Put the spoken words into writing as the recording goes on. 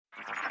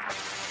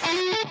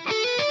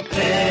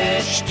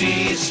HT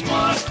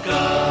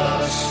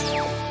Smartcast.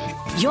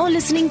 You're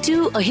listening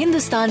to a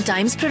Hindustan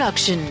Times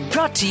production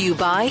brought to you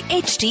by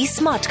HT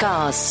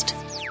Smartcast.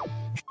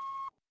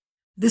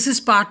 This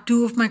is part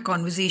 2 of my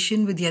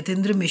conversation with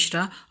Yatindra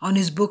Mishra on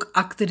his book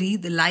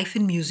Akhtari, The Life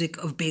and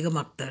Music of Begum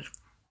Akhtar.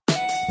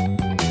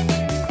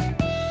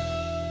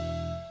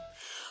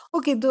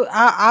 Okay तो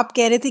आप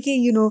कह रहे थे कि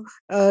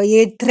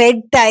ये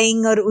thread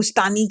tying और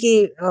उस्तानी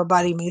के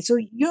बारे में सो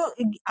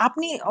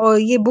आपने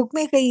ये बुक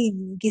में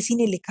किसी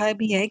ने लिखा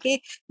भी है कि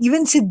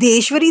इवन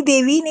सिद्धेश्वरी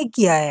देवी ने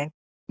किया है।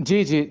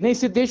 जी नहीं,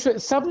 सिद्धेश्वर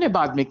सबने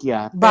बाद में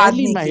किया, बाद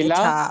पहली में महिला।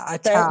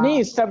 अच्छा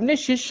नहीं, सबने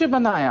शिष्य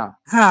बनाया।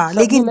 हाँ,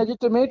 सबने लेकिन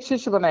लेजिटिमेट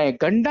शिष्य बनाए।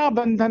 गंडा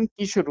बंधन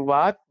की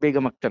शुरुआत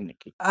बेगम अख्तर ने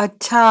की।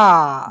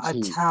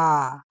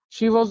 अच्छा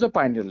She was the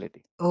pioneer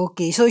lady.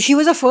 Okay, so she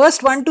was the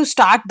first one to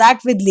start that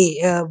with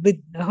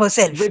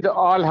herself. With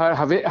all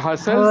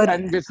herself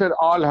and with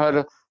all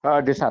her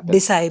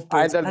disciples.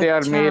 Either they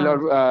are male or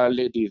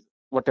ladies,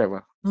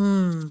 whatever.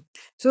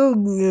 So,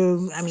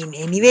 I mean,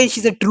 anyway,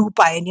 she's a true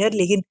pioneer.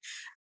 लेकिन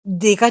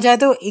देखा जाए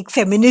तो एक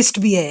feminist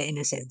भी है in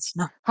a sense,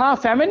 ना? हाँ,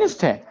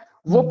 feminist है।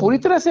 वो पूरी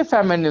तरह से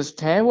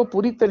फेमिनिस्ट है। वो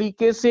पूरी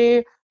तरीके से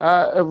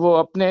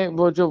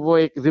वो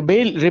एक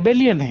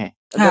रिबेलियन है,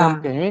 अगर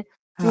हम कहें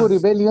कि वो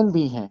रिबेलियन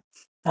भी हैं।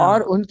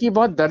 और उनकी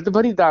बहुत दर्द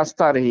भरी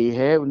दास्ता रही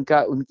है।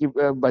 उनकी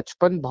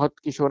बचपन, बहुत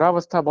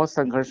किशोरावस्था बहुत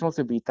संघर्षों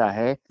से बीता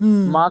है।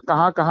 माँ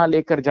कहाँ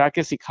लेकर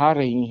जाके सिखा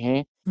रही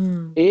हैं।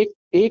 एक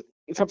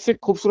सबसे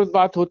खूबसूरत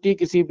बात होती है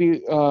किसी भी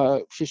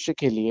शिष्य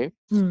के लिए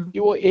कि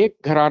वो एक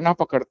घराना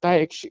पकड़ता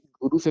है, एक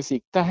गुरु से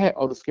सीखता है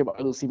और उसके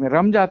बाद उसी में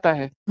रम जाता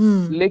है।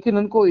 लेकिन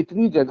उनको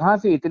इतनी जगह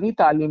से इतनी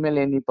तालीमें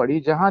लेनी पड़ी,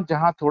 जहां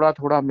जहां थोड़ा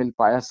थोड़ा मिल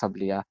पाया सब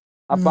लिया।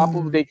 अब आप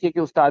देखिए कि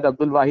उस्ताद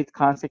अब्दुल वाहिद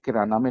खान से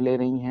किराना में ले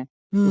रही हैं,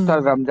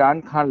 उस्ताद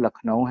रमजान खान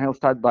लखनऊ हैं,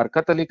 उस्ताद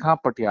बरकत अली खान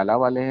पटियाला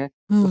वाले हैं,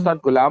 उस्ताद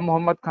गुलाम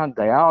मोहम्मद खान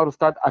गया और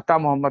उस्ताद अता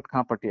मोहम्मद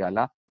खान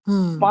पटियाला।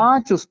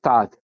 5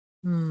 उस्ताद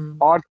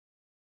और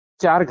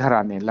 4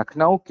 घराने,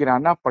 लखनऊ,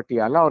 किराना,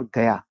 पटियाला और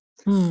गया।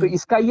 तो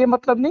इसका ये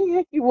मतलब नहीं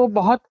है कि वो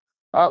बहुत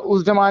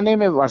उस जमाने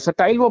में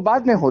वर्सटाइल, वो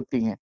बाद में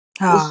होती हैं।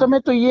 उस समय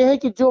तो ये है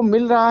कि जो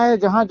मिल रहा है,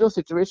 जहाँ जो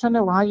सिचुएशन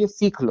है वहां ये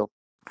सीख लो।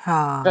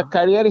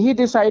 करियर ही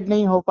डिसाइड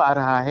नहीं हो पा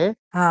रहा है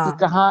कि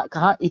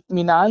कहाँ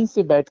इत्मीनान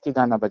से बैठ के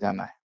गाना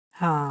बजाना है।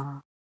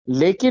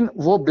 लेकिन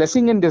वो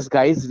ब्लेसिंग इन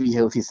डिस्गाइज भी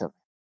है उसी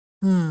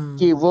समय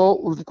कि वो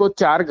उनको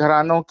 4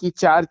 घरानों की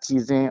 4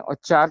 चीजें और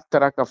 4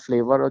 तरह का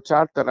फ्लेवर और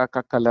 4 तरह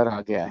का कलर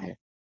आ गया है।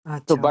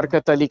 तो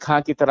बरकत अली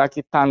खां की तरह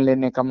की तान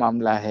लेने का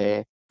मामला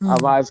है,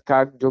 आवाज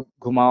का जो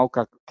घुमाव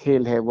का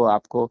खेल है वो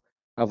आपको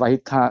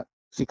वाहिद खां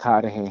सिखा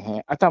रहे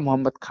हैं। अता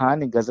मोहम्मद खान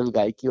ने गजल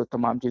गायकी और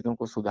तमाम चीजों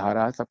को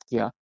सुधारा, सब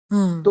किया।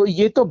 तो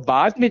ये तो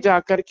बाद में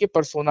जाकर के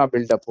पर्सोना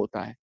बिल्डअप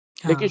होता है।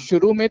 लेकिन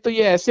शुरू में तो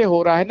ये ऐसे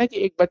हो रहा है ना कि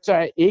एक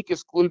बच्चा एक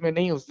स्कूल में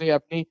नहीं, उसने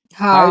अपनी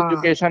हाई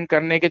एजुकेशन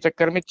करने के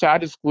चक्कर में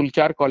 4 स्कूल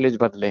 4 कॉलेज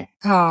बदले।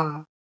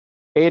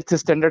 8th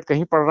स्टैंडर्ड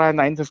कहीं पढ़ रहा है,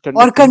 9th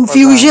स्टैंडर्ड और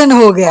कंफ्यूजन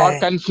हो गया और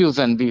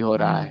कंफ्यूजन भी हो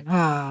रहा है।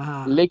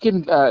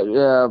 लेकिन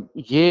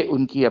ये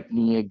उनकी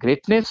अपनी ये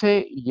ग्रेटनेस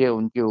है, ये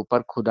उनके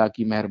ऊपर खुदा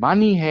की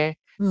मेहरबानी है,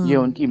 ये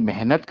उनकी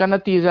मेहनत का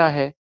नतीजा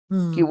है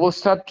कि वो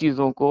सब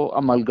चीजों को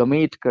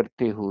अमलगमेट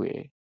करते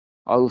हुए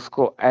और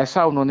उसको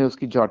ऐसा उन्होंने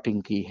उसकी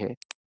जॉटिंग की है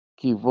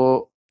कि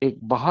वो एक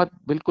बहुत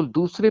बिल्कुल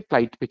दूसरे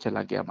फ्लाइट पे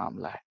चला गया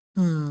मामला है,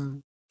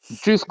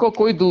 जिसको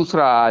कोई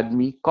दूसरा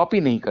आदमी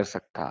कॉपी नहीं कर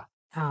सकता।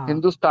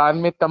 हिंदुस्तान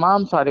में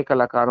तमाम सारे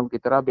कलाकारों की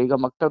तरह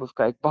बेगम अख्तर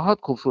उसका एक बहुत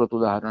खूबसूरत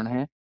उदाहरण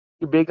है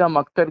कि बेगम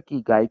अख्तर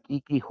की गायकी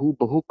की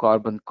हूबहू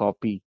कार्बन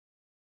कॉपी,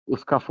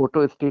 उसका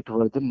फोटो स्टेट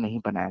वर्जन नहीं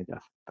बनाया जा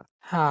सकता।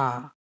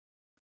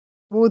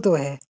 वो तो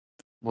है,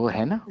 वो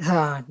है ना।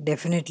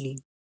 डेफिनेटली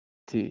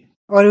जी।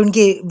 और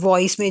उनके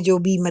वॉइस में जो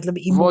भी मतलब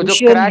इमोशन वो जो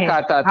क्रैक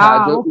आता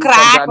था, जो वो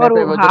क्रैक और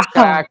पे वो जो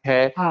क्रैक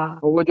है,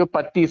 वो जो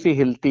पत्ती सी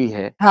हिलती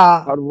है,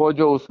 और वो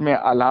जो उसमें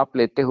आलाप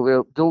लेते हुए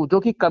जो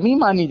कि कमी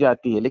मानी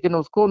जाती है, लेकिन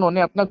उसको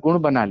उन्होंने अपना गुण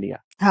बना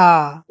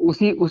लिया।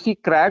 उसी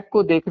क्रैक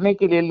को देखने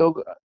के लिए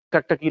लोग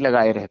टकटकी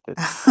लगाए रहते थे।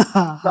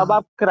 तब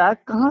आप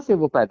क्रैक कहाँ से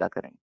वो पैदा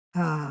करेंगे?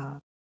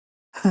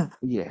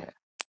 ये है।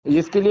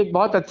 इसके लिए एक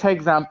बहुत अच्छा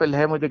एग्जाम्पल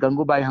है, मुझे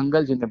गंगूबाई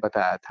हंगल जी ने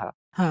बताया था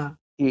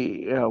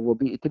कि वो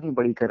भी इतनी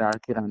बड़ी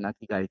किराना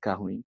की गायिका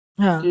हुई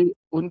कि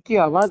उनकी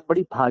आवाज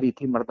बड़ी भारी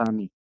थी,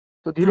 मर्दानी।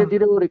 तो धीरे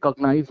धीरे वो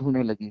रिकॉग्नाइज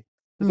होने लगी।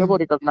 तो जब वो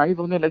रिकॉग्नाइज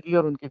होने लगी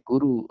और उनके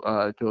गुरु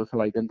जो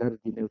सवाई गंधर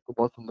जी ने उसको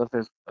बहुत सुंदर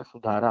से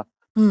सुधारा,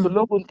 तो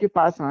लोग उनके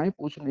पास आए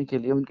पूछने के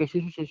लिए, उनके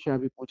शिष्य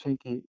भी पूछे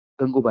कि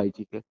गंगूबाई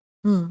जी के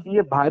कि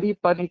ये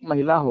भारीपन एक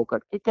महिला होकर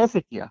के कैसे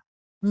किया।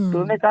 तो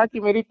उन्होंने कहा कि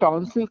मेरी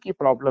टॉन्सिल की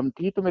प्रॉब्लम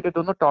थी, तो मेरे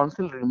दोनों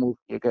टॉन्सिल रिमूव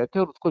किए गए थे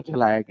और उसको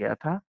जलाया गया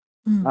था।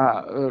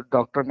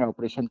 डॉक्टर ने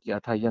ऑपरेशन किया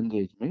था यंग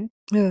एज में।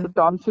 तो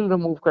टॉन्सिल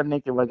रिमूव करने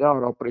की वजह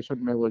और ऑपरेशन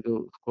में वो जो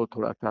उसको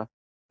थोड़ा सा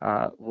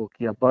वो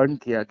किया, बर्न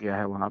किया गया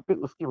है वहां पे,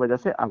 उसकी वजह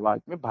से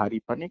आवाज में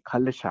भारीपन, एक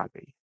खलश आ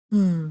गई।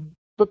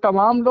 तो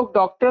तमाम लोग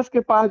डॉक्टर्स के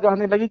पास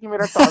जाने लगे कि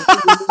मेरा टॉन्सिल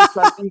रिमूव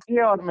कर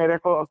दीजिए और मेरे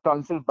को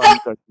टॉन्सिल बर्न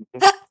कर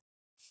दीजिए।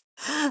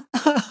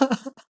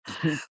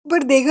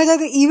 पर देखा जाए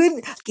तो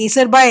इवन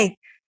केसर बाई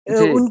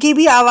उनकी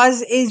भी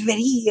आवाज इज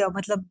वेरी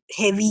मतलब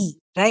हेवी,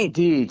 राइट?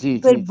 जी जी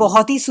फिर जी जी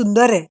बहुत ही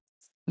सुंदर है।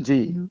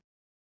 जी।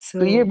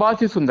 तो ये सो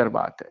बहुत ही सुंदर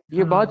बात है,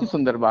 ये बहुत ही हाँ।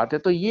 सुंदर बात है।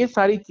 तो ये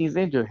सारी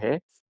चीजें जो है,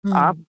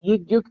 आप हम्म। ये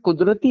जो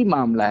कुदरती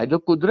मामला है, जो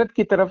कुदरत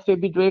की तरफ से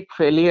भी जो एक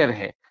फेलियर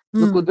है,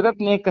 जो हम्म। कुदरत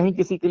ने कहीं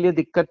किसी के लिए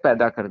दिक्कत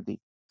पैदा कर दी,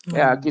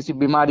 या हाँ। किसी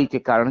बीमारी के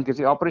कारण,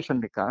 किसी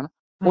ऑपरेशन के कारण,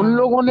 उन हाँ।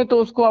 लोगों ने तो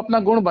उसको अपना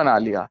गुण बना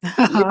लिया।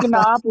 लेकिन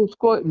आप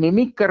उसको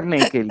मिमिक करने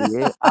के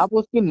लिए आप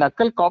उसकी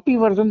नकल, कॉपी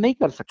वर्जन नहीं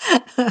कर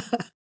सकते।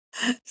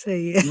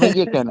 सही मैं है।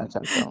 ये कहना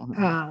चाहता हूँ।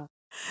 हाँ।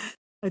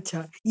 अच्छा,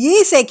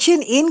 ये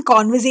section in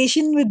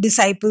conversation with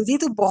disciples, ये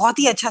तो बहुत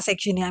ही अच्छा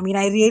सेक्शन है। I mean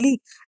I really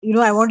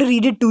I want to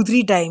read it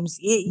 2-3 times.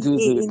 जी ये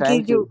जी, इनके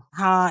थैंक जो यू।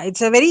 हाँ,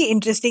 इट्स अ वेरी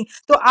इंटरेस्टिंग।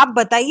 तो आप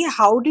बताइए,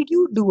 how did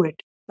you do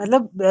it?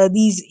 मतलब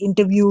these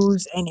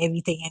interviews and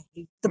everything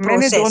and the मैंने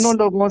प्रोसेस। दोनों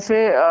लोगों से,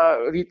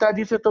 रीता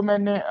जी से तो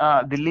मैंने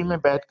दिल्ली में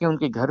बैठ के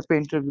उनके घर पे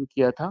इंटरव्यू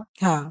किया था,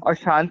 हाँ। और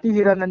शांति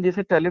हीरानंद जी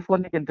से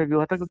टेलीफोनिक इंटरव्यू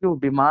हुआ था, क्योंकि वो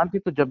बीमार थी।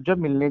 तो जब जब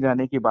मिलने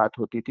जाने की बात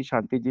होती थी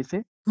शांति जी से,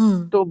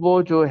 हुँ। तो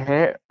वो जो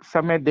है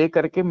समय दे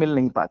करके मिल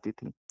नहीं पाती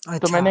थी। तो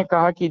अच्छा। मैंने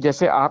कहा कि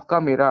जैसे आपका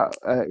मेरा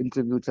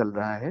इंटरव्यू चल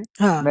रहा है,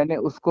 हाँ। मैंने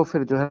उसको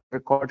फिर जो है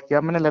रिकॉर्ड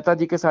किया। मैंने लता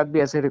जी के साथ भी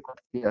ऐसे रिकॉर्ड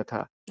किया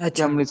था कि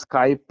अच्छा। हम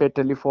स्काइप पे,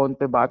 टेलीफोन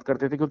पे बात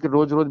करते थे, क्योंकि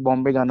रोज रोज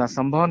बॉम्बे जाना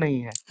संभव नहीं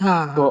है।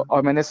 हाँ, तो हाँ।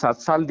 और मैंने 7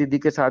 साल दीदी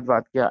के साथ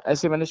बात किया,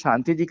 ऐसे मैंने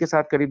शांति जी के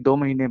साथ करीब 2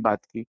 महीने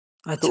बात की।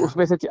 तो अच्छा।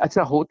 उसमें से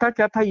अच्छा होता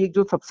क्या था, ये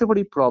जो सबसे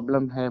बड़ी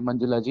प्रॉब्लम है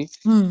मंजुला जी,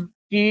 हुँ।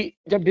 कि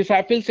जब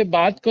डिसाइपल से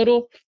बात करो,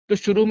 तो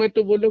शुरू में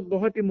तो वो लोग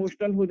बहुत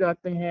इमोशनल हो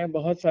जाते हैं,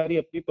 बहुत सारी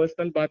अपनी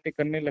पर्सनल बातें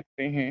करने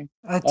लगते हैं,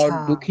 और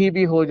अच्छा। दुखी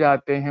भी हो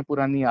जाते हैं,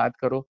 पुरानी याद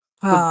करो।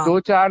 तो हाँ।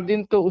 2-4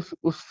 दिन तो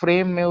उस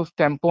फ्रेम में, उस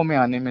टेम्पो में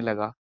आने में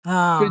लगा। फिर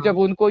हाँ। जब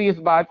उनको इस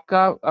बात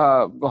का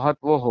बहुत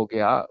वो हो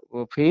गया,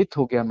 वो फेथ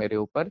हो गया मेरे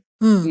ऊपर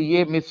कि हुँ।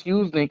 ये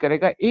मिसयूज नहीं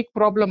करेगा। एक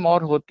प्रॉब्लम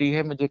और होती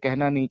है, मुझे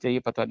कहना नहीं चाहिए,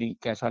 पता नहीं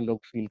कैसा लोग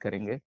फील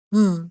करेंगे,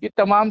 हुँ। कि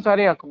तमाम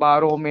सारे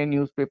अखबारों में,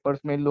 न्यूज़पेपर्स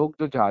में लोग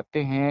जो जाते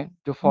हैं,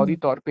 जो फौरी हुँ।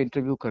 तौर पे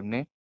इंटरव्यू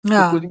करने, तो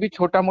कुछ हाँ। भी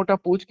छोटा मोटा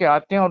पूछ के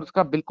आते हैं और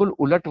उसका बिल्कुल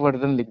उलट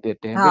वर्जन लिख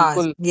देते हैं, हाँ,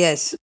 बिल्कुल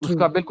यस, ट्रू।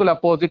 उसका बिल्कुल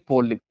अपोजिट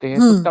पोल लिखते हैं।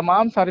 तो हुँ।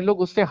 तमाम सारे लोग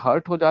उससे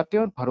हर्ट हो जाते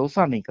हैं और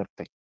भरोसा नहीं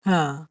करते।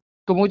 हाँ।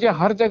 तो मुझे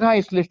हर जगह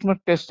इस लिटमस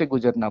टेस्ट से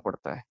गुजरना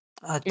पड़ता है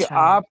कि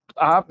अच्छा।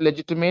 आप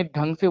लेजिटिमेट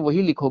ढंग से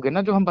वही लिखोगे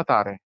ना जो हम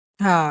बता रहे हैं।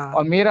 हाँ।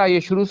 और मेरा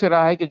ये शुरू से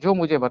रहा है कि जो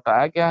मुझे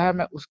बताया गया है,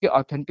 मैं उसके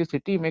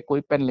ऑथेंटिसिटी में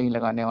कोई पेन नहीं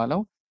लगाने वाला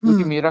हूँ,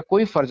 क्योंकि हुँ। मेरा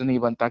कोई फर्ज नहीं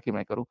बनता कि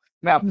मैं करूँ।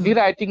 मैं अपनी हुँ।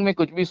 राइटिंग में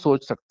कुछ भी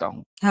सोच सकता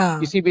हूँ, हाँ।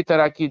 किसी भी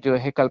तरह की जो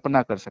है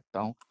कल्पना कर सकता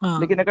हूँ। हाँ।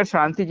 लेकिन अगर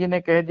शांति जी ने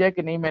कह दिया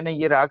कि नहीं, मैंने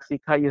ये राग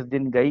सीखा, इस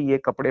दिन गई, ये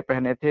कपड़े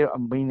पहने थे,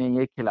 अम्मी ने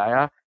ये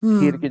खिलाया,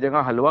 खीर हुँ। की जगह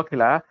हलवा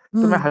खिलाया, तो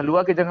मैं हुँ।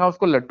 हलवा की जगह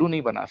उसको लड्डू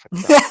नहीं बना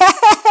सकता।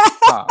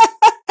 हाँ।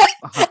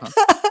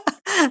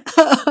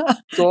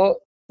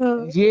 तो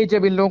ये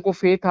जब इन लोगों को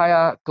फेथ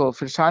आया, तो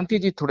फिर शांति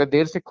जी थोड़े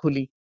देर से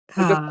खुली।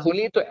 तो जब हाँ।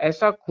 खुली तो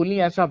ऐसा खुली,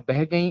 ऐसा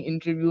बह गई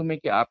इंटरव्यू में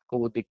कि आपको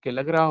वो देख के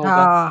लग रहा होगा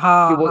हाँ, कि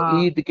हाँ, वो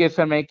हाँ। ईद के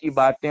समय की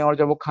बातें, और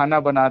जब वो खाना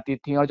बनाती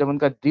थी, और जब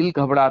उनका दिल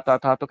घबराता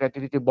था तो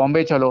कहती थी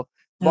बॉम्बे चलो।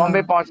 बॉम्बे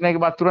हाँ। पहुंचने के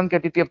बाद तुरंत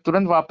कहती थी अब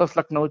तुरंत वापस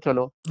लखनऊ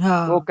चलो। तो वो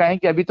हाँ। कहें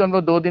कि अभी तो हम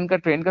लोग 2 दिन का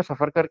ट्रेन का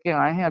सफर करके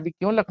आए हैं, अभी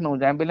क्यों लखनऊ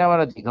जाएं, बिना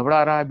हमारा जी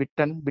घबरा रहा है,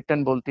 बिट्टन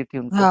बिट्टन बोलती थी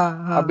उनको। हाँ,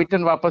 अब हाँ।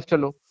 बिट्टन वापस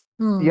चलो।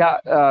 हुँ। या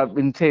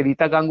इनसे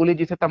रीता गांगुली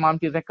जी से तमाम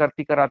चीजें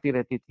करती कराती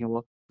रहती थी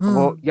वो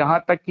हुँ।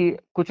 यहाँ तक कि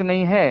कुछ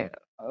नहीं है,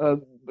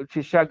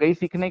 शिष्या गई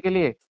सीखने के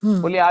लिए,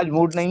 हुँ। बोले आज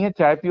मूड नहीं है,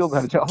 चाय पियो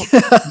घर जाओ।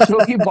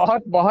 जो कि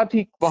बहुत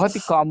ही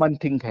कॉमन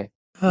थिंग है।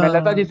 मैं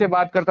लता जी हाँ। से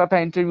बात करता था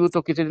इंटरव्यू,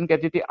 तो किसी दिन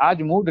कहती थी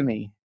आज मूड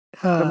नहीं है।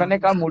 तो मैंने हाँ।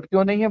 कहा मूड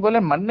क्यों नहीं है, बोले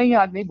मन नहीं है,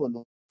 आज नहीं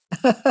बोलूं।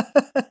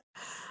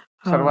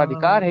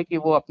 सर्वाधिकार हाँ। है कि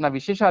वो, अपना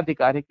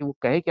विशेषाधिकार है कि वो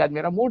कहे कि आज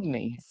मेरा मूड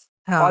नहीं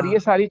है। और ये हाँ।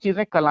 सारी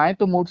चीजें, कलाएं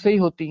तो मूड से ही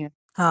होती हैं। तो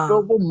हाँ।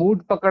 वो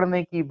मूड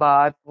पकड़ने की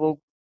बात, वो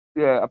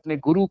अपने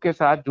गुरु के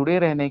साथ जुड़े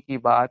रहने की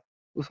बात,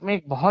 उसमें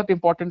एक बहुत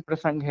इंपॉर्टेंट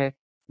प्रसंग है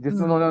जिसमें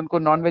हुँ। उन्होंने उनको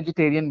नॉन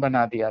वेजिटेरियन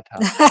बना दिया था,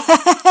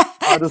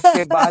 और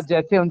उसके बाद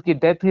जैसे उनकी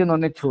डेथ हुई,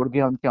 उन्होंने छोड़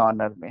दिया उनके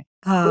ऑनर में।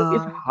 तो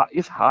हाँ।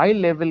 इस हाई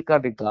लेवल का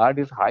रिगार्ड,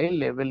 इस हाई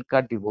लेवल का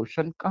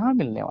डिवोशन कहाँ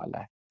मिलने वाला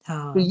है। तो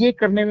हाँ। ये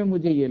करने में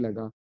मुझे ये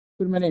लगा।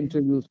 फिर मैंने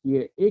इंटरव्यूज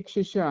किए। एक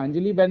शिष्य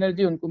अंजलि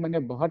बैनर्जी, उनको मैंने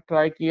बहुत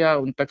ट्राई किया,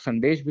 उन तक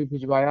संदेश भी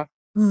भिजवाया,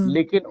 हुँ।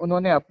 लेकिन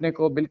उन्होंने अपने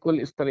को बिल्कुल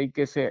इस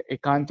तरीके से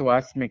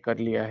एकांतवास में कर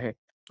लिया है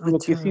कि वो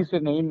अच्छा। किसी से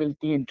नहीं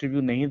मिलती,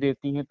 इंटरव्यू नहीं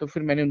देती हैं। तो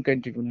फिर मैंने उनका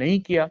इंटरव्यू नहीं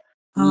किया।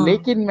 हाँ।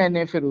 लेकिन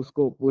मैंने फिर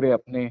उसको पूरे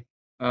अपने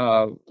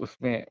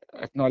उसमें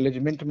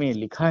एक्नॉलेजमेंट में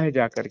लिखा है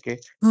जा करके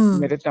कि हुँ।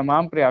 मेरे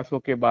तमाम प्रयासों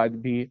के बाद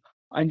भी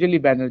अंजलि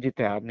बैनर्जी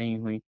तैयार नहीं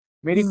हुई।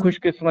 मेरी हुँ।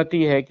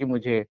 खुशकिस्मती है कि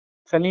मुझे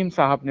सलीम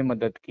साहब ने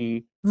मदद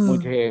की, हुँ।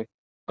 मुझे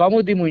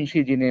कौमुदी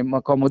मुंशी जी ने,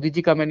 कौमुदी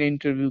जी का मैंने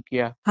इंटरव्यू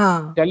किया,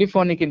 हाँ।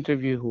 टेलीफोनिक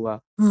इंटरव्यू हुआ,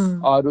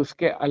 हुँ। और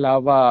उसके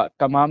अलावा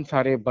तमाम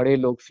सारे बड़े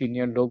लोग,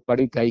 सीनियर लोग,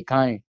 बड़ी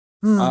गायिकाएं,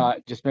 हुँ।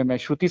 जिसमें मैं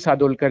श्रुति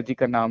सादोलकर जी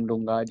का नाम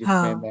लूंगा, जिसमें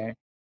हाँ। मैं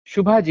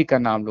शुभा जी का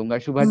नाम लूंगा,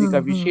 शुभा जी का हुँ।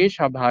 हुँ।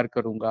 विशेष आभार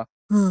करूंगा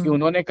कि हुँ।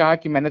 उन्होंने कहा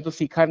कि मैंने तो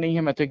सीखा नहीं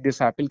है, मैं तो एक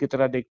डिसाइपल की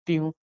तरह देखती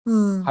हूँ।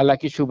 हुँ।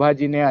 हालांकि शुभा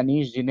जी ने,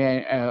 अनीश जी ने,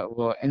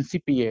 वो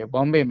एनसीपीए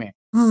बॉम्बे में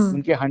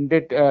उनके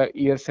 100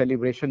 ईयर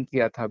सेलिब्रेशन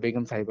किया था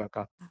बेगम साहिबा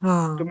का। तो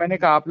हाँ। मैंने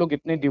कहा आप लोग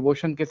इतने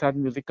डिवोशन के साथ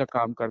म्यूजिक का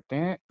काम करते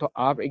हैं, तो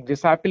आप एक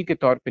डिसाइपल के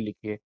तौर पे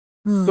लिखिए।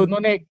 तो हम्म।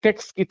 उन्होंने एक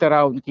टेक्स्ट की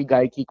तरह उनकी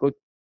गायकी को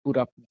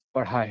पूरा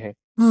पढ़ा है। एक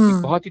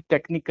हम्म। बहुत ही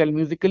टेक्निकल,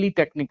 म्यूजिकली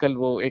टेक्निकल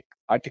वो एक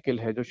आर्टिकल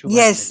है जो शुभा जी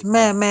यस, ने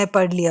लिखा है। मैं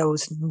पढ़ लिया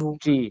उस वो।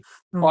 जी।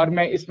 और हम्म।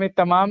 मैं इसमें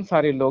तमाम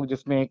सारे लोग,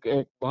 जिसमें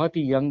एक बहुत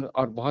ही यंग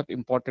और बहुत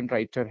इंपॉर्टेंट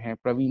राइटर हैं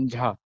प्रवीण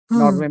झा,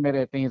 हम्म। नॉर्वे में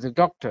रहते हैं, एज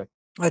डॉक्टर।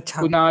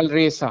 अच्छा। कुणाल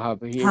रे साहब,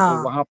 ये वो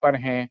हाँ। वहां पर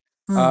हैं,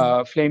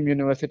 हम्म। Flame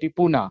university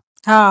Poona.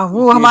 हाँ,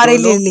 वो ये हमारे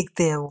दो लिए लोग।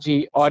 लिखते हैं वो।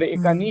 जी। और एक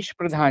हम्म। अनीश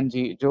प्रधान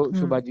जी, जो हम्म।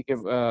 सुभा जी के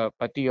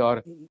पति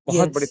और बहुत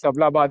यस। बड़े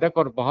तबला वादक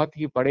और बहुत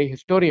ही बड़े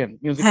हिस्टोरियन,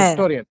 म्यूजिक है।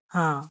 हिस्टोरियन।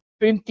 हाँ।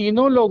 तो इन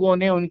तीनों लोगों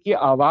ने उनकी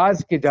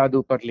आवाज के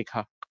जादू पर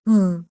लिखा।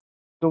 हम्म।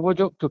 तो वो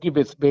जो, क्योंकि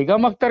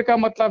बेगम अख्तर का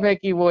मतलब है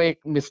कि वो एक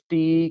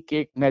मिस्टीक,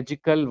 एक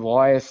मैजिकल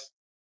वॉइस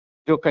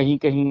जो कहीं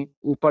कहीं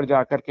ऊपर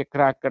जाकर के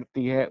क्रैक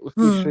करती है,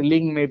 उसकी हम्म।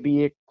 श्रिलिंग में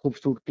भी एक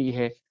खूबसूरती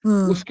है,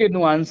 हम्म। उसके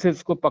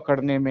नुआंसेस को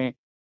पकड़ने में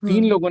तीन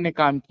हम्म। लोगों ने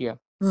काम किया।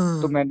 तो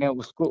हम्म। मैंने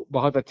उसको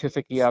बहुत अच्छे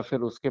से किया। फिर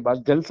उसके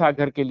बाद जल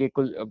सागर के लिए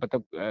कुल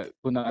मतलब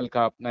कुणाल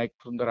का अपना एक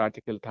सुंदर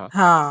आर्टिकल था।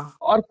 हाँ।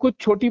 और कुछ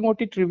छोटी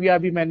मोटी ट्रिविया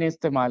भी मैंने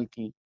इस्तेमाल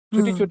की,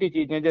 छोटी छोटी हम्म।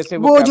 चीजें, जैसे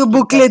वो वो जो कैप्टन का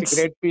बुकलेट्स।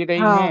 सिगरेट पी रही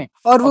हाँ, हैं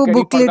और और वो कह रही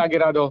पर्दा बुकलेट।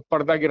 गिरा दो,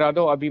 पर्दा गिरा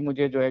दो, अभी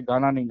मुझे जो है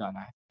गाना नहीं गाना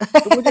है।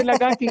 तो मुझे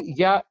लगा कि,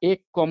 या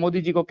एक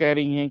कौमुदी जी को कह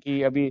रही हैं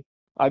कि अभी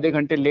आधे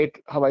घंटे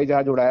लेट हवाई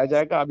जहाज उड़ाया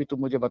जाएगा, अभी तुम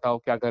मुझे बताओ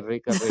क्या कर रही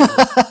हो।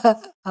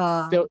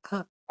 हाँ। तो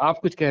आप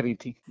कुछ कह रही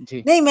थी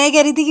जी। नहीं, मैं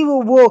कह रही थी कि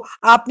वो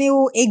आपने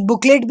वो एक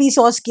बुकलेट भी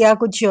सॉस किया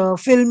कुछ जी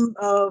फिल्म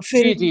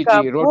जी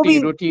का, जी, वो रोटी भी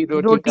रोटी रोटी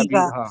का रोटी भी, का।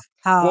 हाँ।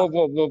 हाँ।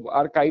 वो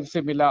आर्काइव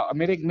से मिला।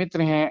 मेरे एक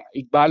मित्र हैं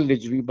इकबाल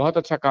रिजवी, बहुत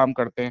अच्छा काम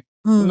करते हैं।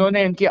 हम्म।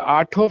 उन्होंने इनकी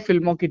 8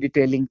 फिल्मों की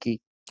डिटेलिंग की,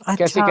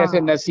 कैसे अच्छा।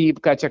 कैसे नसीब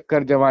का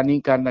चक्कर, जवानी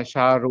का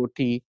नशा,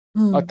 रोटी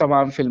और हम्म।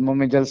 तमाम फिल्मों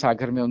में जल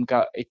सागर में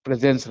उनका एक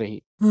प्रेजेंस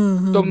रही।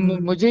 हम्म। तो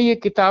हम्म। मुझे ये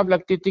किताब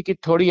लगती थी कि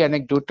थोड़ी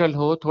एनेक्डोटल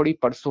हो, थोड़ी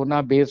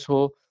पर्सोना बेस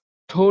हो,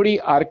 थोड़ी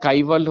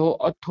आर्काइवल हो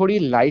और थोड़ी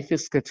लाइफ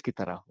स्केच की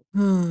तरह हो,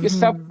 हम्म। कि हम्म।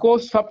 सबको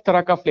सब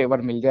तरह का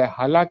फ्लेवर मिल जाए।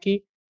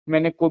 हालांकि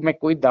मैं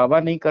कोई दावा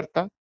नहीं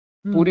करता,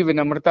 पूरी हम्म।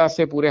 विनम्रता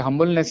से, पूरे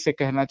हम्बलनेस से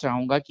कहना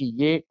चाहूंगा कि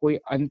ये कोई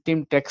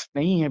अंतिम टेक्स्ट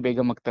नहीं है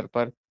बेगम अख्तर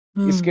पर।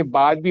 इसके हम्म।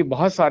 बाद भी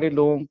बहुत सारे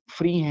लोग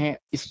फ्री हैं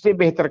इससे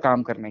बेहतर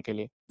काम करने के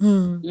लिए।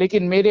 हम्म।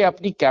 लेकिन मेरे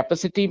अपनी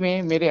कैपेसिटी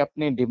में, मेरे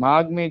अपने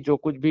दिमाग में जो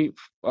कुछ भी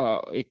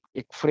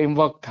एक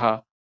फ्रेमवर्क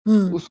था,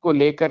 हम्म। उसको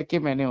लेकर के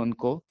मैंने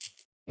उनको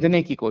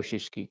देने की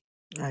कोशिश की।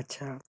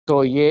 अच्छा।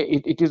 तो ये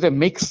it is a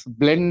mix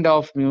blend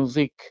of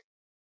music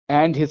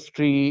and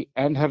history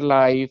and her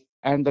life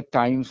and the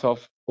times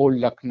of old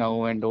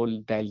Lucknow and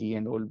old Delhi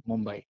and old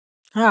Mumbai.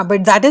 हाँ,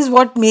 but that is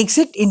what makes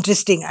it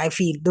interesting, I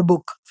feel, the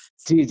book,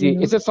 ji ji, you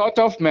know. it's a sort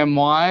of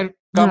memoir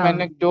come हाँ।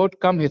 anecdote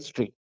come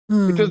history.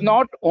 It is hmm.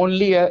 not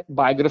only a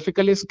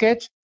biographical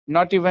sketch,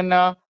 not even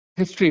a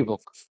history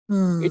book.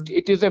 Hmm.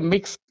 It is a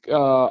mix,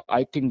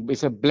 I think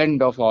it's a blend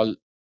of all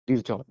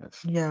these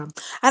genres. Yeah,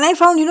 and I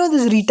found,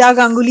 this Rita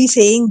Ganguly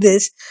saying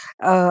this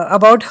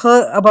about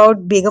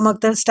Begum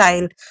Akhtar's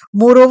style.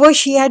 Moreover,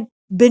 she had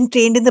been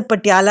trained in the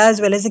Patiala as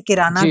well as the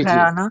Kirana ji ji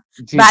Gharana.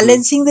 Ji ji,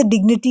 Balancing the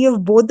dignity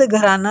of both the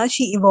Gharana,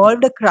 she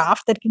evolved a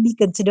craft that can be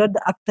considered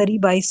the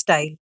Akhtari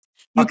style.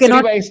 You Akhtari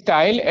cannot. by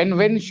style. And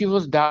when she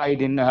was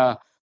died in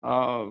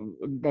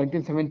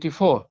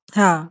 1974,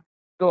 हाँ।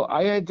 so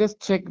I just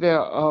checked the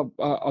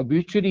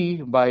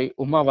obituary by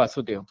Uma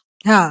Vasudev,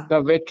 हाँ।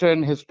 the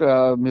veteran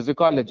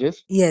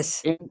musicologist.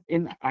 Yes.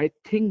 In I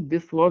think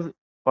this was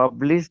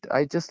published.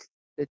 I just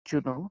let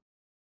you know.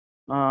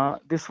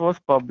 This was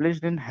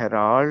published in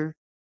Herald,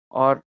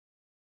 or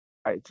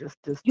I just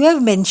You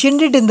have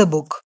mentioned it in the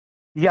book.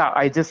 yeah,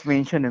 I just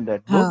mentioned in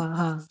that book. हाँ।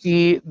 हाँ।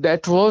 कि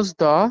that was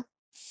the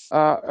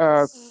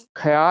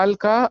ख्याल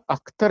का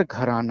अख्तर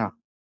घराना,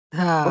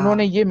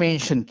 उन्होंने हाँ। ये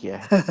mention किया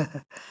है।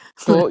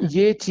 तो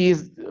ये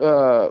चीज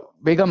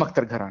बेगम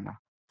अख्तर घराना,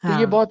 तो ये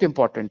हाँ। बहुत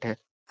इंपॉर्टेंट है।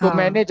 तो हाँ।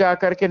 मैंने जा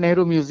करके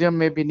नेहरू म्यूजियम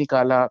में भी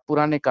निकाला,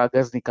 पुराने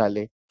कागज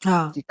निकाले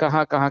हाँ। कि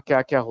कहाँ कहाँ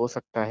क्या क्या हो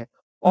सकता है।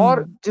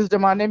 और हम्म। जिस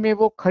जमाने में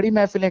वो खड़ी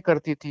महफिलें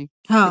करती थी,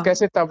 तो हाँ।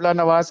 कैसे तबला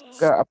नवाज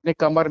अपने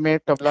कमर में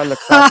तबला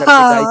लटका करके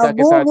हाँ, गायिका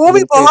के साथ वो भी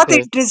झूमते बहुत थे।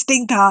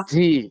 इंटरेस्टिंग था।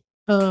 जी।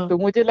 हाँ। तो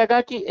मुझे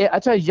लगा कि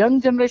अच्छा,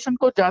 यंग जनरेशन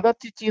को ज्यादा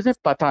चीजें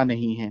पता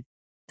नहीं है,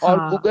 और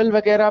हाँ। गूगल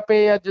वगैरह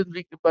पे या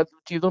जिन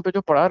चीजों पे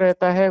जो पड़ा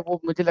रहता है, वो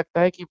मुझे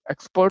लगता है कि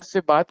एक्सपर्ट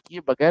से बात किए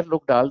बगैर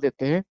लोग डाल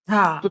देते हैं।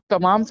 हाँ। तो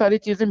तमाम सारी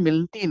चीजें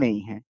मिलती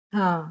नहीं हैं।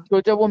 हाँ।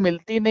 तो जब वो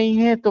मिलती नहीं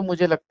है, तो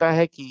मुझे लगता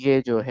है कि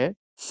ये जो है,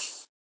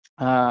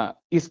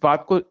 इस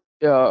बात को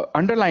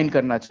अंडरलाइन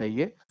करना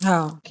चाहिए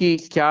हाँ। कि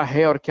क्या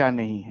है और क्या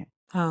नहीं है।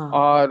 हाँ।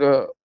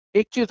 और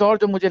एक चीज और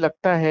जो मुझे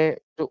लगता है,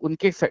 जो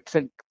उनके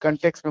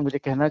कंटेक्स्ट में मुझे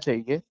कहना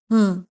चाहिए,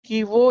 हम्म।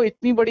 कि वो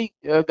इतनी बड़ी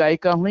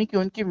गायिका हुई कि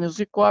उनकी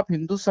म्यूजिक को आप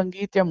हिंदू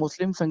संगीत या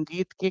मुस्लिम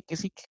संगीत के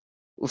किसी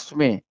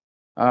उसमें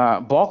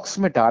बॉक्स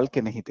में डाल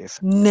के नहीं दे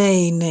सकते।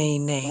 नहीं, नहीं,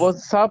 नहीं। वो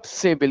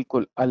सबसे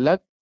बिल्कुल अलग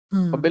और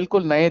हम्म।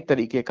 बिल्कुल नए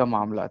तरीके का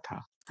मामला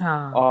था।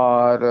 हाँ।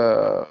 और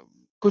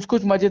कुछ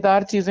कुछ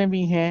मजेदार चीजें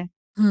भी हैं,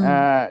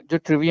 हम्म। जो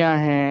ट्रिविया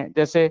हैं।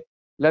 जैसे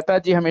लता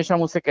जी हमेशा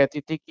मुझसे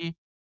कहती थी कि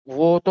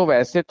वो तो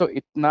वैसे तो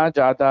इतना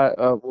ज्यादा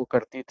वो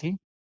करती थी,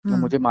 हम्म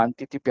मुझे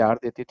मानती थी, प्यार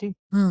देती थी,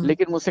 हम्म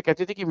लेकिन मुझसे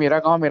कहती थी कि मेरा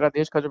गांव मेरा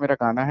देश का जो मेरा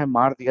गाना है,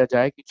 मार दिया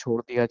जाए कि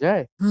छोड़ दिया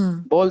जाए,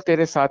 हम्म बोल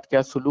तेरे साथ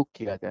क्या सुलूक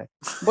किया जाए।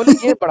 बोले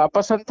ये बड़ा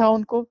पसंद था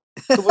उनको।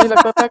 तो मुझे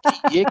लगता था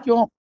कि ये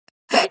क्यों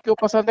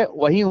पसंद है।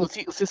 वहीं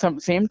उसी उसी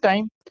सेम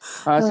टाइम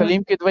हाँ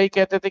सलीम किदवई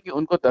कहते थे कि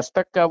उनको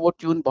दस्तक का वो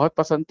ट्यून बहुत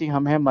पसंद थी,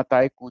 हम है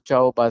मताए कूचा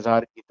ओ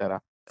बाजार की तरह।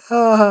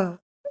 हाँ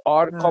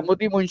और हाँ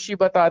कौमुदी मुंशी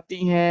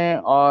बताती हैं,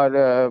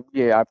 और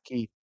ये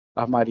आपकी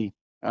हमारी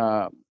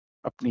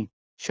अपनी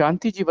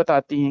शांति जी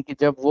बताती हैं कि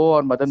जब वो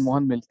और मदन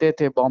मोहन मिलते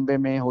थे बॉम्बे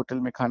में, होटल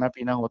में खाना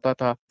पीना होता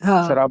था,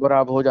 हाँ शराब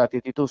वराब हो जाती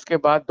थी, तो उसके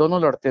बाद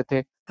दोनों लड़ते थे।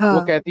 वो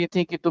हाँ कहती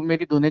थी कि तुम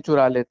मेरी धुनें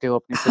चुरा लेते हो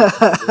अपनी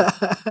फिल्मों के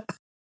लिए।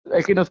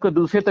 लेकिन उसको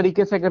दूसरे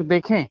तरीके से अगर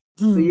देखें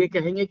तो ये हम्म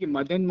कहेंगे कि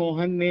मदन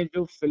मोहन ने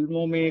जो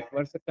फिल्मों में एक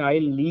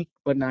वर्सटाइल लीक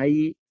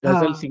बनाई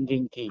गजल हाँ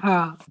सिंगिंग की,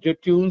 हाँ जो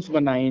ट्यून्स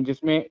बनाई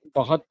जिसमें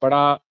बहुत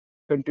बड़ा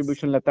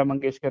कंट्रीब्यूशन लता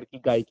मंगेशकर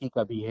की गायकी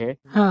का भी है,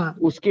 हाँ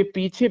उसके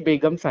पीछे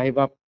बेगम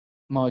साहिबा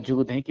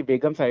मौजूद हैं कि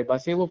बेगम साहिबा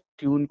से वो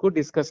ट्यून को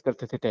डिस्कस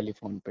करते थे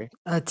टेलीफोन पे।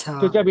 अच्छा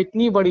तो जब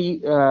इतनी बड़ी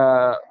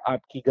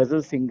आपकी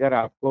गजल सिंगर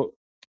आपको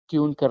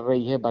ट्यून कर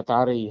रही है,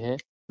 बता रही है,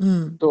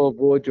 हम्म तो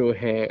वो जो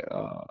है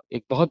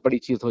एक बहुत बड़ी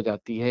चीज हो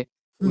जाती है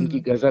उनकी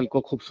हम्म गजल को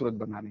खूबसूरत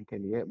बनाने के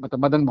लिए,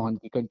 मतलब मदन मोहन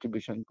की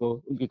कंट्रीब्यूशन को,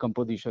 उनकी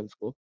कंपोजिशंस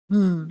को।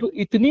 हम्म तो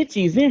इतनी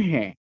चीजें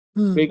हैं।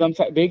 हम्म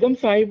बेगम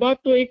साहिबा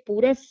तो एक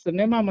पूरा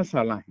सिनेमा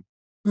मसाला है।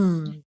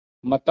 हम्म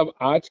मतलब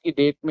आज की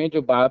डेट में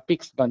जो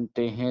बायोपिक्स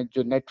बनते हैं,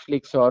 जो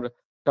नेटफ्लिक्स और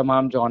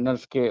तमाम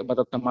जॉनर्स के,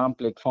 मतलब तमाम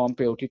प्लेटफॉर्म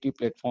पे, ओटीटी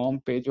प्लेटफॉर्म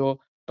पे जो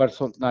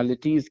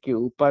पर्सनालिटीज के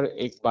ऊपर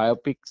एक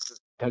बायोपिक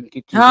ढंग की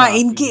चीजें हाँ आती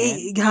इनकी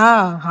हैं,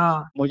 हाँ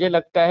हाँ मुझे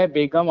लगता है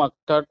बेगम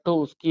अख्तर तो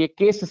उसकी एक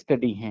केस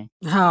स्टडी है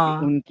कि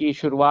हाँ उनकी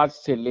शुरुआत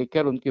से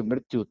लेकर उनकी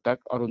मृत्यु तक,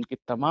 और उनकी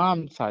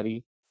तमाम सारी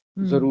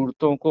हम्म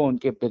जरूरतों को,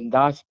 उनके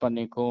बिंदास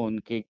पने को,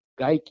 उनके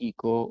गायकी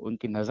को,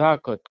 उनकी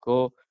नजाकत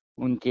को,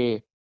 उनके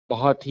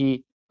बहुत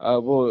ही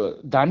वो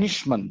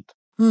दानिशमंद,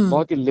 हम्म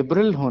बहुत ही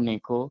लिबरल होने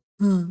को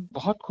हम्म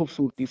बहुत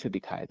खूबसूरती से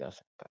दिखाया जा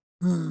सकता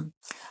हम्म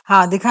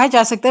हाँ दिखाया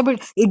जा सकता है but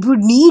it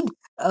would need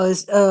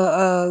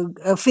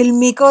film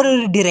maker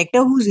और डायरेक्टर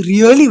हु इज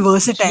रियली है।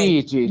 वर्सेटाइल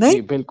जी जी नहीं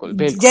जी, बिल्कुल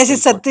बिल्कुल जैसे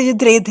बिल्कुल।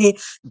 सत्यजीत रे थे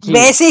जी।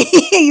 वैसे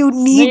ही यू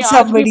नहीं, नीड आज भी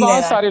समबडी लाइक बहुत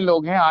दैट सारे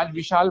लोग हैं, आज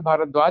विशाल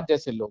भारद्वाज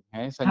जैसे लोग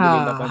हैं, संजय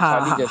लीला हाँ हाँ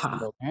भंसाली हाँ जैसे हाँ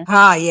लोग हैं,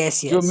 हाँ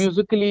यस जो यस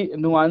म्यूजिकली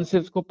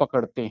नुआंसेस को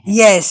पकड़ते हैं।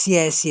 यस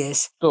यस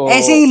यस तो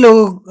ऐसे ही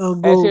लोग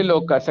गो ऐसे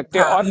लोग कर सकते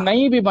हैं, हाँ और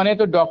नहीं भी बने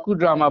तो डॉक्यू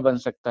ड्रामा बन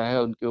सकता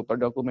है, उनके ऊपर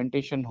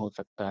डॉक्यूमेंटेशन हो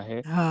सकता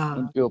है, हाँ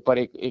उनके ऊपर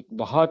एक एक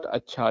बहुत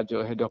अच्छा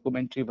जो है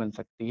डॉक्यूमेंट्री बन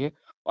सकती है।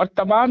 और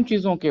तमाम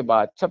चीजों के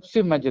बाद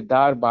सबसे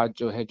मजेदार बात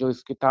जो है, जो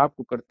इस किताब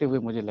को करते हुए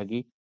मुझे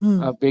लगी,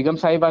 हम्म बेगम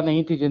साहिबा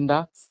नहीं थी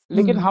जिंदा,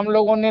 लेकिन हम्म हम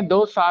लोगों ने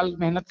 2 साल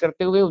मेहनत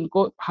करते हुए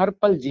उनको हर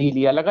पल जी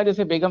लिया, लगा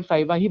जैसे बेगम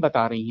साहिबा ही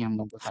बता रही हैं हम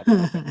लोगों को सारी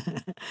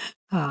बातें।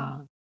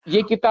 हाँ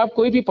ये किताब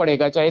कोई भी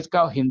पढ़ेगा, चाहे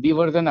इसका हिंदी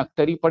वर्जन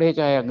अख्तरी पढ़े,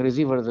 चाहे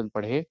अंग्रेजी वर्जन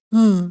पढ़े,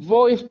 हम्म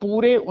वो इस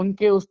पूरे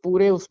उनके उस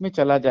पूरे उसमें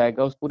चला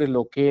जाएगा, उस पूरे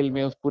लोकेल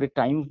में, उस पूरे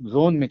टाइम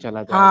जोन में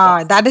चला जाएगा।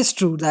 हाँ that is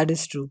true that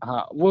is true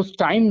हाँ, वो उस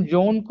टाइम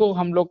जोन को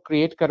हम लोग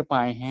क्रिएट कर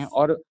पाए हैं,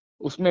 और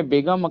उसमें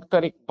बेगम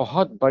अख्तर एक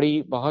बहुत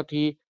बड़ी, बहुत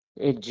ही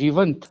एक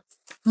जीवंत,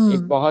 एक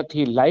हम्म बहुत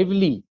ही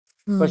लाइवली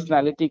हम्म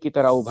पर्सनालिटी की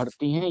तरह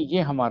उभरती हैं।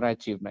 ये हमारा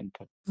अचीवमेंट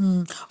है।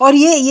 और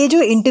ये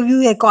जो इंटरव्यू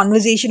है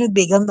conversation with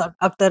Begum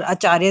Akhtar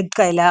Acharya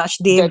Kailash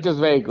Dev that is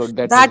very good,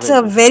 that is that's very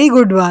a good. Very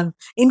good one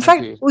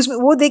in fact जी। उसमें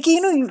वो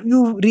देखिए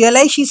you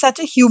realise she is such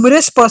a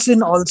humorous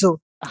person also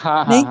हाँ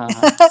हाँ नहीं हाँ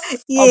हाँ।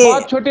 और ये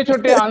बहुत छोटे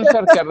छोटे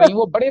आंसर कर रही हैं,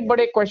 वो बड़े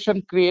बड़े क्वेश्चन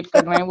क्रिएट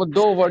कर रहे हैं, वो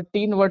 2 वर्ड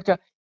 3 वर्ड।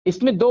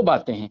 इसमें 2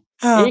 बातें हैं।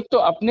 हाँ एक तो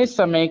अपने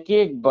समय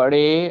के एक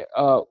बड़े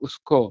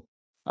उसको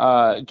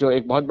जो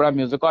एक बहुत बड़ा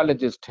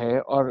म्यूजिकोलॉजिस्ट है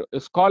और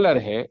स्कॉलर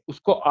है,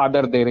 उसको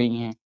आदर दे रही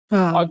हैं।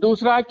 और हाँ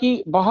दूसरा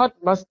कि बहुत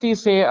मस्ती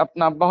से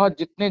अपना, बहुत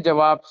जितने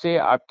जवाब से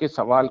आपके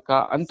सवाल का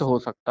अंत हो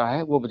सकता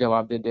है वो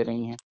जवाब दे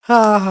रही हैं।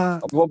 हाँ हाँ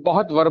वो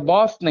बहुत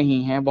वर्बॉस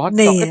नहीं है, बहुत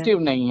नहीं है टॉकेटिव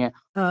नहीं है।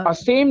 हाँ और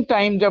सेम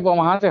टाइम जब वो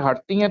वहां से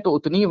हटती हैं तो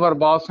उतनी ही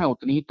वर्बॉस हैं,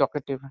 उतनी ही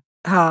टॉकेटिव हैं।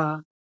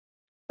 हाँ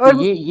तो और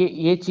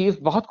ये चीज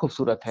बहुत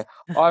खूबसूरत है।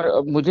 और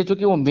मुझे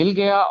चूंकि वो मिल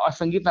गया और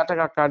संगीत नाटक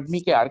अकादमी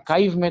के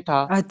आर्काइव में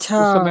था, अच्छा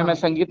उस समय मैं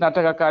संगीत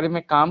नाटक अकादमी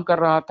में काम कर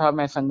रहा था,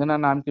 मैं संगना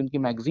नाम की उनकी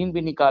मैगजीन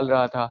भी निकाल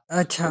रहा था। तो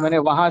अच्छा मैंने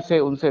वहां से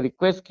उनसे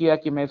रिक्वेस्ट किया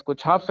कि मैं इसको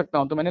छाप सकता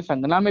हूँ, तो मैंने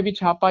संगना में भी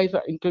छापा इस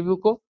इंटरव्यू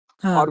को।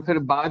 और हाँ फिर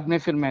बाद में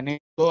फिर मैंने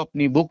तो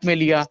अपनी बुक में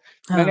लिया।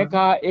 मैंने हाँ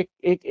कहा एक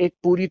एक एक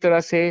पूरी तरह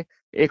से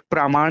एक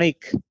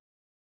प्रामाणिक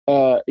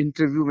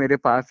इंटरव्यू मेरे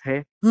पास है,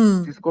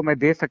 हम्म जिसको मैं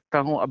दे सकता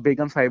हूँ। अब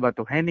बेगम साहिबा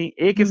तो है नहीं।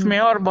 एक हम्म इसमें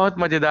और बहुत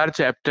मजेदार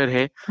चैप्टर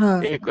है।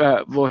 हाँ एक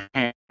वो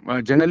है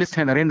जर्नलिस्ट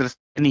है नरेंद्र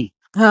सैनी।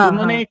 हाँ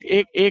उन्होंने हाँ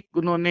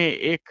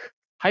एक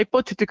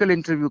हाइपोथेटिकल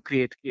इंटरव्यू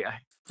क्रिएट किया है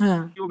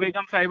हाँ कि वो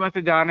बेगम साहिबा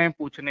से जा रहे हैं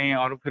पूछने,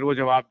 और फिर वो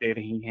जवाब दे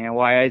रही हैं,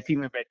 वो आईआईसी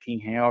में बैठी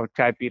हैं और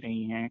चाय पी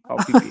रही हैं,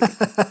 कॉफी पी रही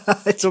हैं।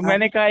 तो अच्छा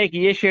मैंने कहा एक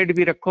ये शेड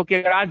भी रखो कि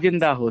अगर आज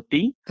जिंदा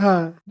होती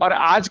हाँ और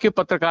आज के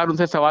पत्रकार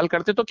उनसे सवाल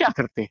करते तो क्या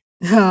करते।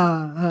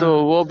 हाँ तो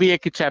हाँ वो भी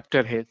एक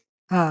चैप्टर है।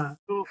 हाँ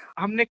तो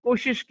हमने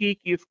कोशिश की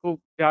कि इसको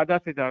ज्यादा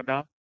से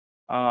ज्यादा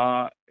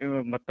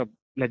मतलब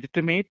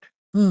लेजिटिमेट,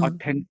 हम्म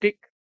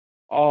ऑथेंटिक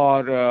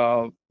और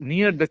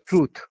नियर द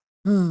ट्रूथ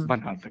हम्म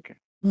बना सके।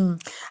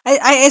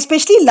 I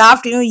especially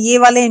laughed, ये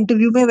वाले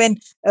interview में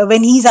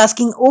when he's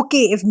asking,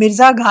 okay, if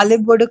Mirza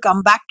Ghalib were to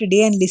come back today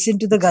and listen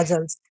to the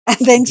ghazals,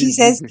 and then ji she ji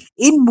says,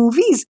 ji in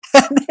movies,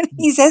 and then hmm,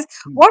 he says,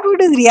 hmm, what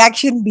would his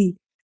reaction be?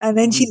 And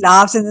then she hmm,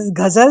 laughs and says,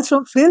 ghazals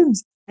from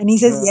films, and he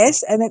says हाँ,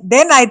 yes, and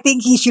then I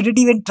think he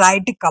shouldn't even try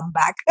to come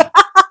back.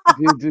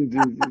 जी जी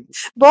जी जी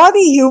बहुत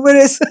ही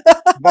humorous.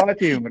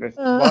 बहुत ही humerus,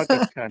 बहुत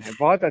अच्छा है,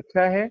 बहुत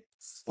अच्छा है।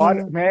 और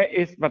हाँ मैं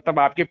इस मतलब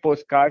आपके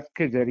पोस्टकास्ट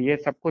के जरिए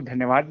सबको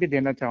धन्यवाद भी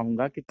देना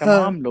चाहूंगा कि हाँ,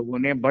 तमाम लोगों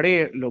ने,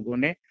 बड़े लोगों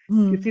ने,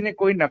 हम्म किसी ने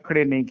कोई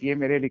नखड़े नहीं किए,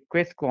 मेरे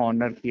रिक्वेस्ट को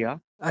ऑनर किया,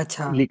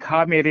 अच्छा,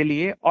 लिखा मेरे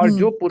लिए। और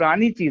जो हम्म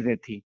पुरानी चीजें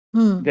थी,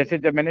 हम्म जैसे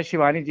जब मैंने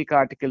शिवानी जी का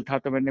आर्टिकल था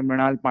तो मैंने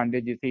मृणाल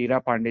पांडे जी से, ईरा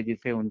पांडे जी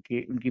से,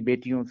 उनकी उनकी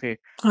बेटियों से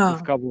हाँ,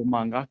 उसका वो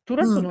मांगा,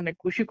 तुरंत हम्म उन्होंने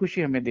खुशी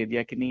खुशी हमें दे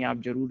दिया कि नहीं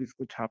आप जरूर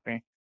इसको छापें।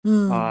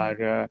 हम्म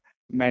और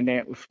मैंने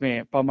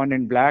उसमें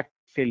परमानेंट ब्लैक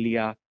से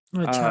लिया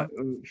अच्छा,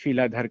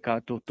 शीलाधर का,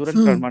 तो तुरंत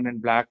हम्म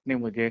परमानेंट ब्लैक ने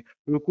मुझे,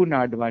 रुकु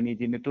आडवाणी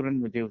जी ने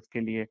तुरंत मुझे उसके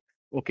लिए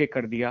ओके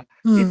कर दिया।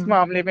 इस हम्म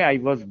मामले में आई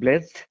वॉज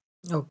ब्लेस्ड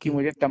कि ओके,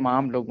 मुझे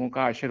तमाम लोगों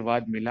का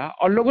आशीर्वाद मिला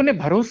और लोगों ने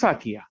भरोसा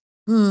किया।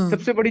 हम्म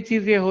सबसे बड़ी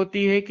चीज ये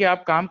होती है कि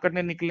आप काम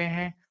करने निकले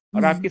हैं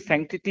और हम्म आपकी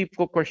सैंक्टिटी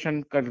को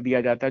क्वेश्चन कर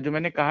दिया जाता है। जो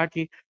मैंने कहा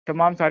कि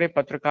तमाम सारे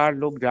पत्रकार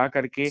लोग जा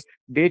करके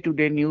डे टू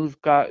डे न्यूज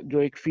का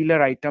जो एक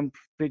फीलर आइटम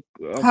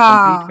कंप्लीट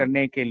हाँ,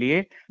 करने के लिए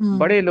हम्म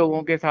बड़े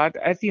लोगों के साथ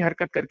ऐसी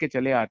हरकत करके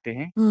चले आते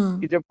हैं हम्म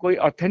कि जब कोई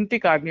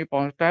ऑथेंटिक आदमी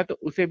पहुंचता है तो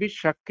उसे भी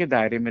शक के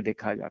दायरे में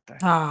देखा जाता है।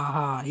 हाँ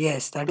हाँ,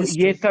 यस दैट तो इज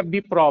ये ट्रू, सब भी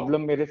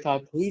प्रॉब्लम मेरे साथ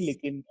हुई,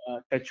 लेकिन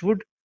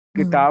टचवुड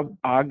हम्म किताब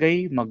आ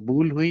गई,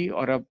 मकबूल हुई,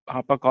 और अब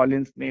हापा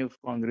कॉलिंस ने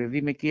उसको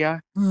अंग्रेजी में किया,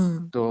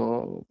 हम्म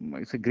तो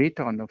it's a great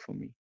honour for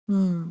me.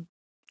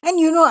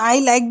 And I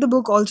like the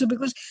book also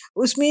because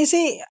उसमें से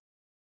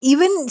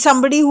even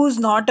somebody who's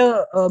not a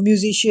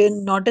musician,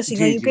 not a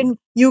singer, ji you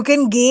ji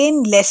can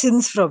gain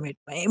lessons from it.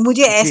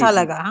 मुझे जी ऐसा जी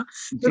लगा, हाँ,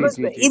 जी because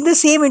ji ji in the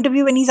same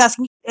interview when he's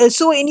asking,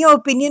 so in your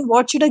opinion,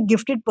 what should a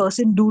gifted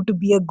person do to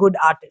be a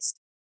good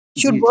artist?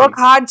 Should ji ji work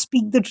hard,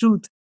 speak the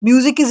truth.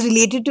 Music is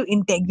related to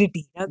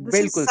integrity. Now, this is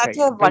बिल्कुल such सही,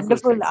 a बिल्कुल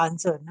wonderful सही।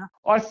 answer, ना?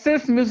 और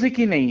सिर्फ music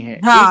ही नहीं है,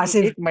 हाँ, एक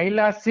सिर्फ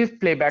महिला सिर्फ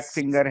प्लेबैक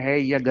सिंगर है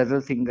या गजल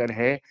सिंगर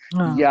है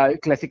हाँ, या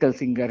क्लासिकल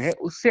सिंगर है,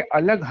 उससे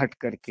अलग हट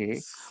करके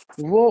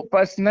वो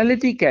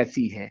पर्सनालिटी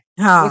कैसी है,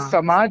 वो हाँ,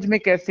 समाज में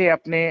कैसे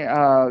अपने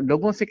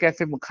लोगों से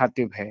कैसे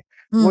मुखातिब है।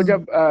 वो हुँ,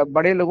 जब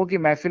बड़े लोगों की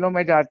महफिलों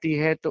में जाती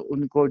है तो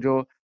उनको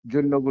जो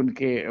जो लोग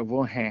उनके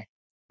वो हैं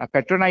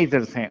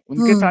पेट्रोनाइजर्स हैं,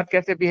 उनके हुँ, साथ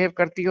कैसे बिहेव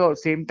करती है, और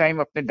सेम टाइम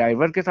अपने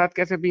ड्राइवर के साथ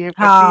कैसे बिहेव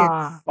करती है,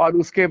 हाँ, और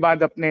उसके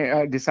बाद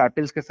अपने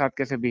डिसाइपल्स के साथ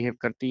कैसे बिहेव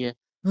करती है।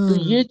 तो हुँ,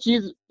 ये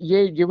चीज,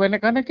 ये मैंने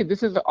कहा ना कि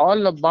this is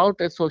all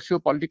about a socio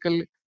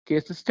political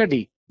case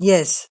study.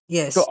 Yes, तो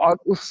यस, और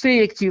उससे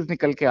एक चीज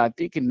निकल के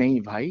आती कि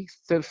नहीं भाई,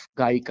 सिर्फ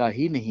गायिका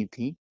ही नहीं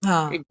थी,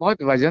 हाँ, एक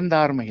बहुत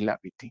वजनदार महिला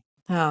भी थी।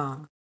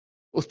 हाँ।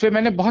 उस पे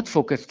मैंने बहुत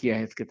फोकस किया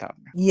है इस किताब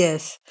में।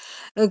 यस,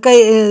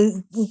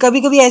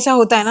 कभी कभी ऐसा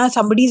होता है ना,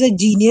 somebody is a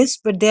genius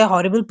but they are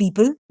horrible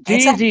people, जी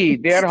ऐसा जी,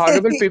 they are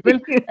horrible people.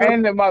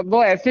 And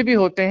वो ऐसे भी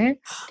होते हैं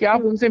कि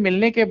आप उनसे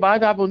मिलने के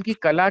बाद आप उनकी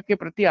कला के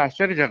प्रति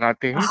आश्चर्य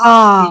जगाते हैं कि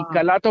हाँ,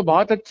 कला तो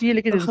बहुत अच्छी है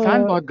लेकिन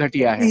इंसान बहुत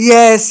घटिया है।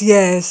 यस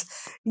यस,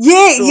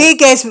 ये तो ये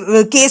केस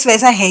केस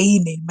वैसा है ही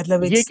नहीं,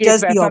 मतलब ये इट्स केस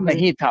जस्ट द वैसा ऑपोजिट।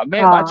 नहीं था।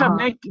 मैं हाँ अच्छा,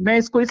 हाँ मैं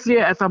इसको इसलिए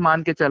ऐसा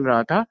मान के चल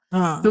रहा था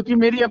हाँ क्योंकि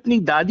मेरी अपनी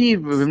दादी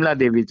विमला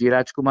देवी जी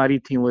राजकुमारी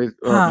थी, वो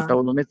मतलब हाँ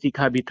उन्होंने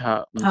सीखा भी था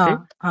हाँ उनसे।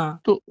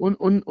 हाँ, तो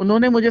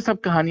उन्होंने मुझे सब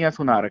कहानियां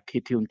सुना रखी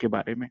थी उनके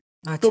बारे में।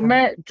 तो अच्छा,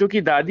 मैं,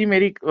 चूंकि दादी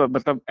मेरी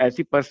मतलब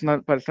ऐसी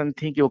पर्सन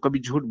थी कि वो कभी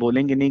झूठ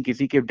बोलेंगे नहीं,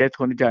 किसी के डेथ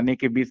होने जाने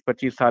के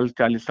 20-25 साल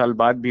 40 साल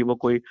बाद भी वो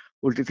कोई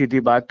उल्टी सीधी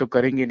बात तो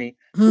करेंगे नहीं।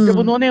 तो जब हम्म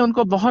उन्होंने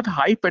उनको बहुत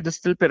हाई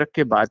पेडेस्टल पे रख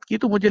के बात की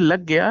तो मुझे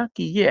लग गया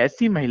कि ये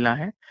ऐसी महिला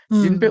है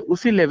जिन पे हम्म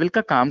उसी लेवल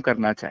का काम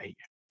करना चाहिए।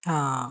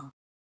 हाँ,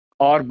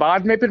 और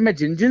बाद में फिर मैं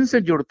जिन जिन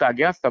से जुड़ता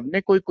गया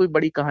सबने कोई कोई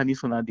बड़ी कहानी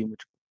सुना दी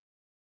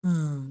मुझको।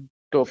 हम्म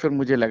तो फिर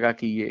मुझे लगा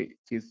कि ये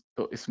चीज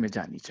तो इसमें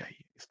जानी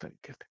चाहिए इस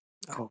तरीके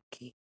से।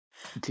 ओके,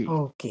 जी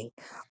okay.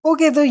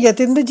 Okay, so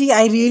Yatindra ji,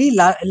 I really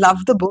love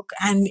the book.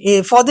 And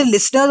for the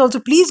listeners also,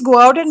 please go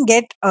out and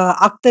get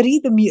Akhtari,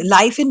 the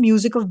Life and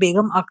Music of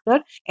Begum Akhtar,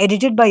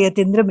 edited by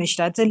Yatindra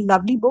Mishra. It's a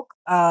lovely book.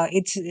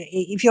 It's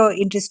if you're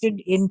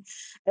interested in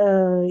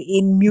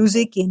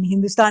music, in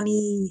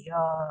Hindustani,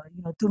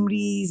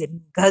 tumris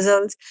and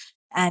ghazals,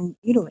 and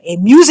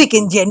music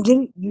in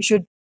general, you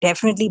should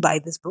definitely buy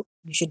this book.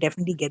 You should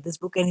definitely get this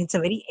book, and it's a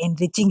very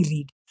enriching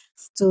read.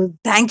 So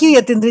thank you,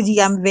 Yatindra ji.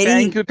 I'm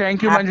very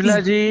thank you Manjula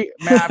happy.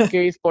 जी। मैं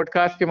आपके इस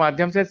podcast के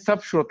माध्यम से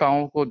सब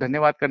श्रोताओं को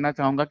धन्यवाद करना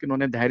चाहूंगा कि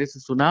उन्होंने धैर्य से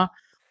सुना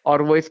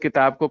और वो इस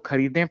किताब को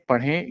खरीदें,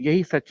 पढ़ें।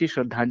 यही सच्ची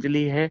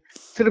श्रद्धांजलि है,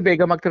 सिर्फ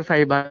बेगम अख्तर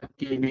साहिबा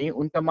की नहीं,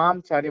 उन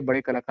तमाम सारे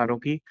बड़े कलाकारों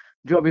की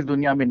जो अब इस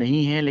दुनिया में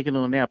नहीं है लेकिन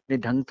उन्होंने अपने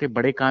ढंग से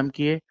बड़े काम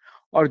किए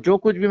और जो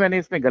कुछ भी मैंने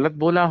इसमें गलत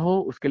बोला हो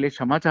उसके लिए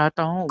क्षमा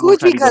चाहता हूँ, वो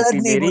कुछ भी सारी गलत गलती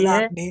नहीं मेरी बोला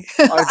है।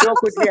 आपने। और जो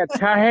कुछ भी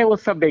अच्छा है वो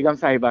सब बेगम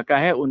साहिबा का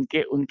है,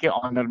 उनके उनके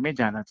ऑनर में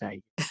जाना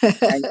चाहिए।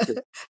 Thank you,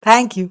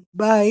 thank you,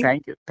 bye.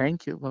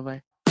 Thank you, bye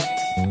bye.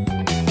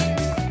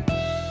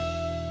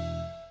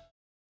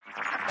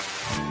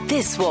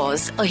 This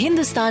was a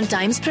Hindustan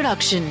Times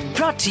production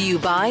brought to you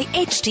by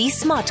HT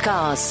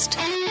Smartcast.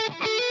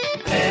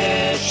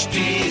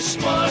 HT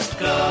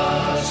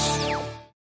Smartcast.